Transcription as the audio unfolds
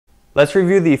Let's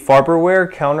review the Farberware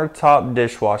Countertop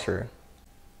Dishwasher.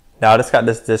 Now I just got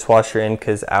this dishwasher in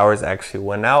because ours actually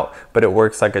went out, but it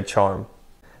works like a charm.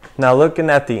 Now looking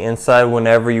at the inside,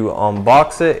 whenever you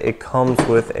unbox it, it comes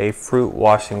with a fruit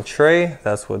washing tray.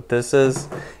 That's what this is.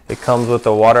 It comes with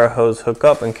a water hose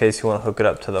hookup in case you want to hook it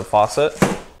up to the faucet.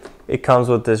 It comes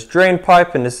with this drain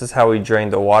pipe, and this is how we drain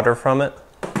the water from it.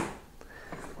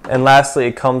 And lastly,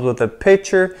 it comes with a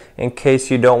pitcher in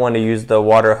case you don't want to use the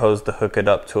water hose to hook it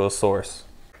up to a source.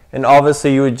 And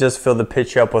obviously you would just fill the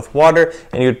pitcher up with water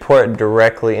and you would pour it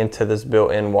directly into this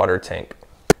built-in water tank.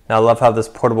 Now I love how this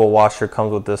portable washer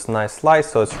comes with this nice light,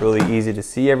 so it's really easy to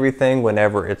see everything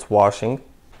whenever it's washing.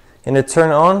 And to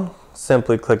turn on,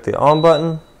 simply click the on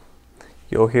button.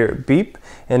 You'll hear it beep.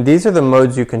 And these are the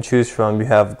modes you can choose from. You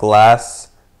have glass,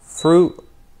 fruit,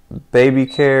 baby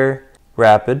care,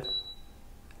 rapid,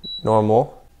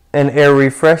 normal, and air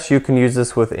refresh. You can use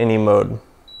this with any mode.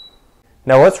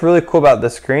 Now what's really cool about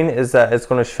this screen is that it's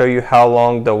going to show you how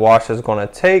long the wash is going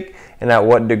to take and at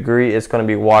what degree it's going to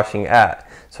be washing at.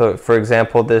 So for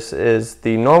example, this is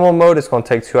the normal mode. It's going to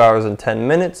take 2 hours and 10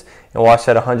 minutes and wash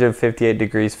at 158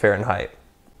 degrees Fahrenheit.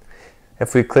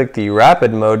 If we click the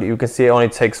rapid mode, you can see it only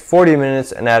takes 40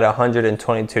 minutes and at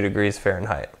 122 degrees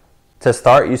Fahrenheit. To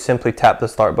start, you simply tap the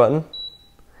start button.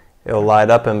 It'll light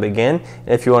up and begin. And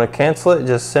if you want to cancel it,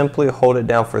 just simply hold it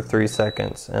down for 3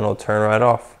 seconds and it'll turn right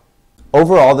off.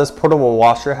 Overall, this portable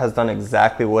washer has done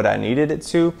exactly what I needed it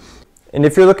to. And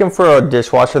if you're looking for a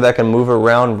dishwasher that can move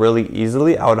around really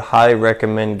easily, I would highly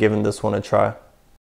recommend giving this one a try.